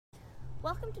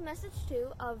Welcome to message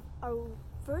 2 of our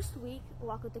first week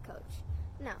Walk with the Coach.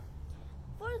 Now,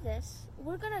 for this,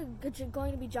 we're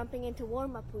going to be jumping into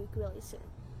warm-up week really soon.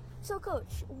 So,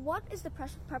 Coach, what is the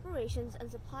preparations and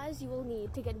supplies you will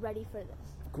need to get ready for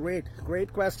this?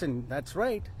 Great question. That's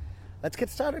right. Let's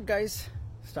get started, guys.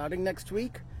 Starting next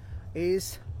week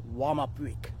is warm-up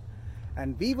week.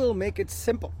 And we will make it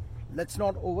simple. Let's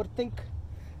not overthink.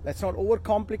 Let's not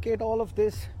overcomplicate all of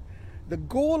this. The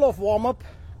goal of warm-up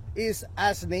is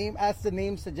as the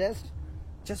name suggests,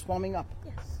 just warming up.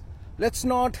 Yes. Let's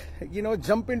not,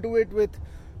 jump into it with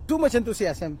too much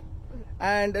enthusiasm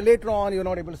and later on you're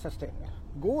not able to sustain.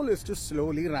 Goal is to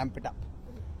slowly ramp it up.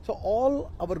 So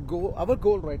our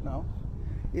goal right now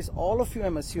is all of you,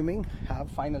 I'm assuming,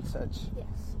 have Final Surge. Yes.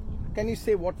 Can you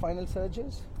say what Final Surge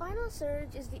is? Final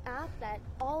Surge is the app that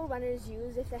all runners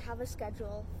use if they have a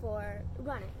schedule for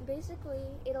running. Basically,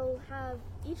 it'll have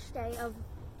each day of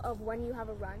when you have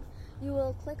a run. You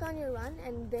will click on your run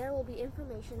and there will be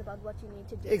information about what you need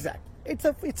to do. Exactly.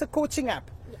 It's a coaching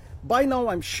app. Yeah. By now,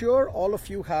 I'm sure all of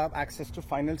you have access to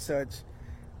Final Surge.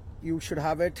 You should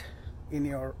have it in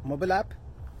your mobile app.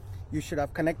 You should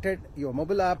have connected your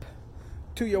mobile app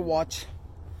to your watch,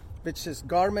 which is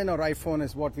Garmin or iPhone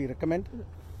is what we recommend.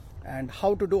 And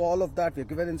how to do all of that, we've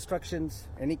given instructions.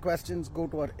 Any questions, go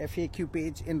to our FAQ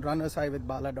page in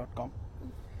runnershighwithbala.com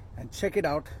and check it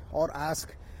out, or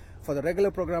ask for the regular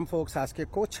program folks, ask your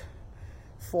coach.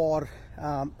 For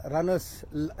runners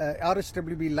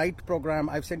RHWB Lite program,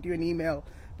 I've sent you an email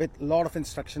with a lot of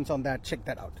instructions on that. Check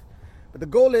that out. But the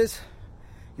goal is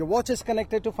your watch is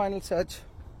connected to Final Surge.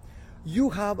 You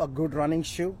have a good running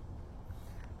shoe.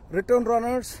 Return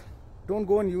runners, don't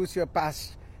go and use your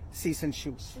past season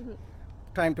shoes.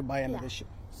 Time to buy another shoe.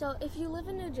 So if you live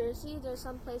in New Jersey, there's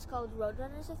some place called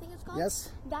Roadrunners, I think it's called.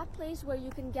 Yes. That place where you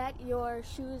can get your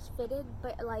shoes fitted,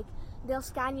 but like they'll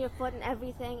scan your foot and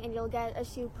everything, and you'll get a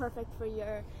shoe perfect for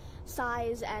your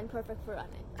size and perfect for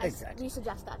running. Exactly. We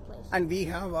suggest that place. And we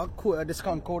have a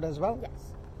discount code as well.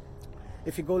 Yes.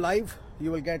 If you go live,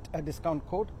 you will get a discount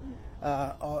code.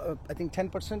 I think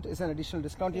 10% is an additional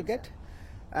discount you get.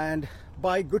 And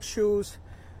buy good shoes.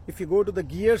 If you go to the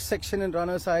gear section in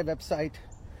Runner's High website,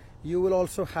 you will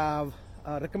also have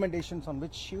recommendations on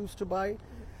which shoes to buy.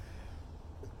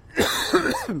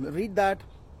 Read that.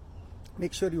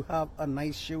 Make sure you have a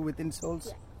nice shoe with insoles.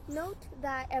 Yeah. Note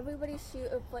that everybody's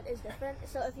foot is different.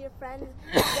 So if your friend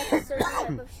gets a certain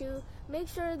type of shoe, make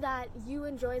sure that you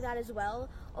enjoy that as well,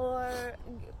 or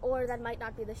that might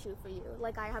not be the shoe for you.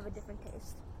 Like I have a different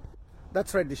taste.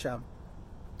 That's right, Disha.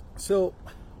 So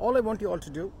all I want you all to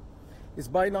do is,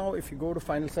 by now, if you go to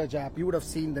Final Surge app, you would have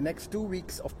seen the next 2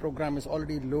 weeks of program is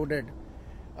already loaded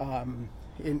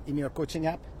in your coaching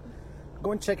app.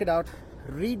 Go and check it out.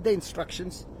 Read the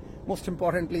instructions. Most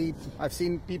importantly, I've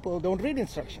seen people don't read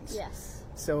instructions. Yes.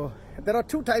 So there are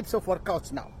 2 types of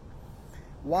workouts now.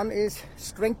 One is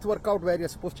strength workout, where you're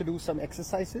supposed to do some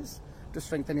exercises to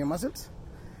strengthen your muscles.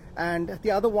 And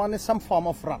the other one is some form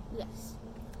of run. Yes.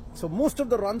 So most of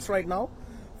the runs right now,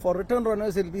 for return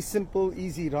runners, it'll be simple,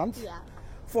 easy runs. Yeah.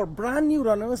 For brand new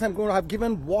runners, I've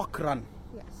given walk run.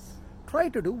 Yes. Try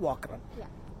to do walk run. Yeah.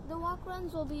 The walk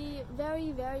runs will be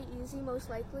very, very easy,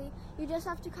 most likely. You just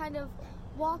have to kind of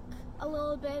walk a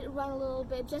little bit, run a little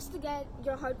bit, just to get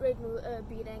your heart rate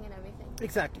beating and everything.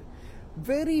 Exactly.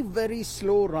 Very, very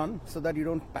slow run so that you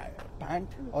don't pant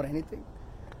or anything.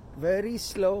 Very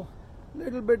slow,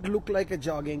 little bit look like a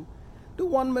jogging. Do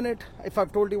 1 minute. If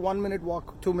I've told you 1 minute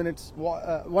walk, 2 minutes,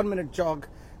 1 minute jog,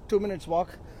 2 minutes walk,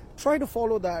 try to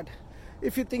follow that.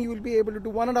 If you think you will be able to do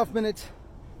 1.5 minutes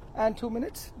and 2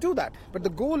 minutes, do that. But the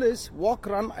goal is, walk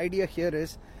run idea here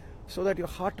is so that your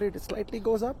heart rate slightly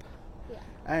goes up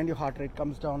and your heart rate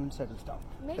comes down and settles down.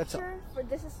 Make sure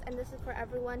this is for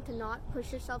everyone, to not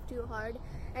push yourself too hard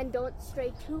and don't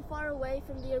stray too far away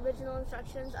from the original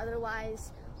instructions.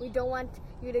 Otherwise, we don't want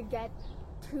you to get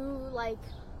too like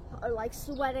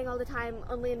sweating all the time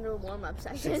only in the warm-up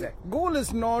session. Exactly. Goal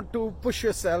is not to push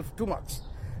yourself too much.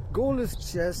 Goal is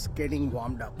just getting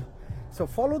warmed up. So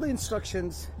follow the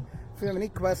instructions. If you have any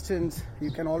questions,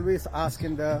 you can always ask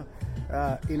in the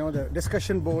the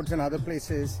discussion boards and other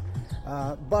places.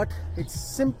 But it's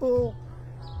simple.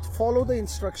 Follow the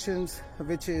instructions,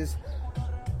 which is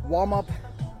warm up,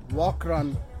 walk,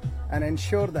 run, and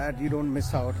ensure that you don't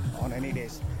miss out on any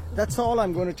days. That's all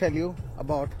I'm going to tell you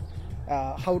about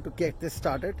how to get this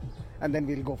started, and then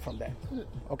we'll go from there.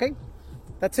 Okay,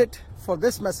 that's it for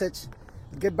this message.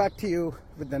 I'll get back to you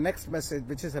with the next message,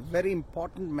 which is a very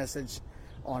important message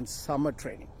on summer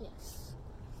training. Yes.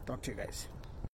 Talk to you guys.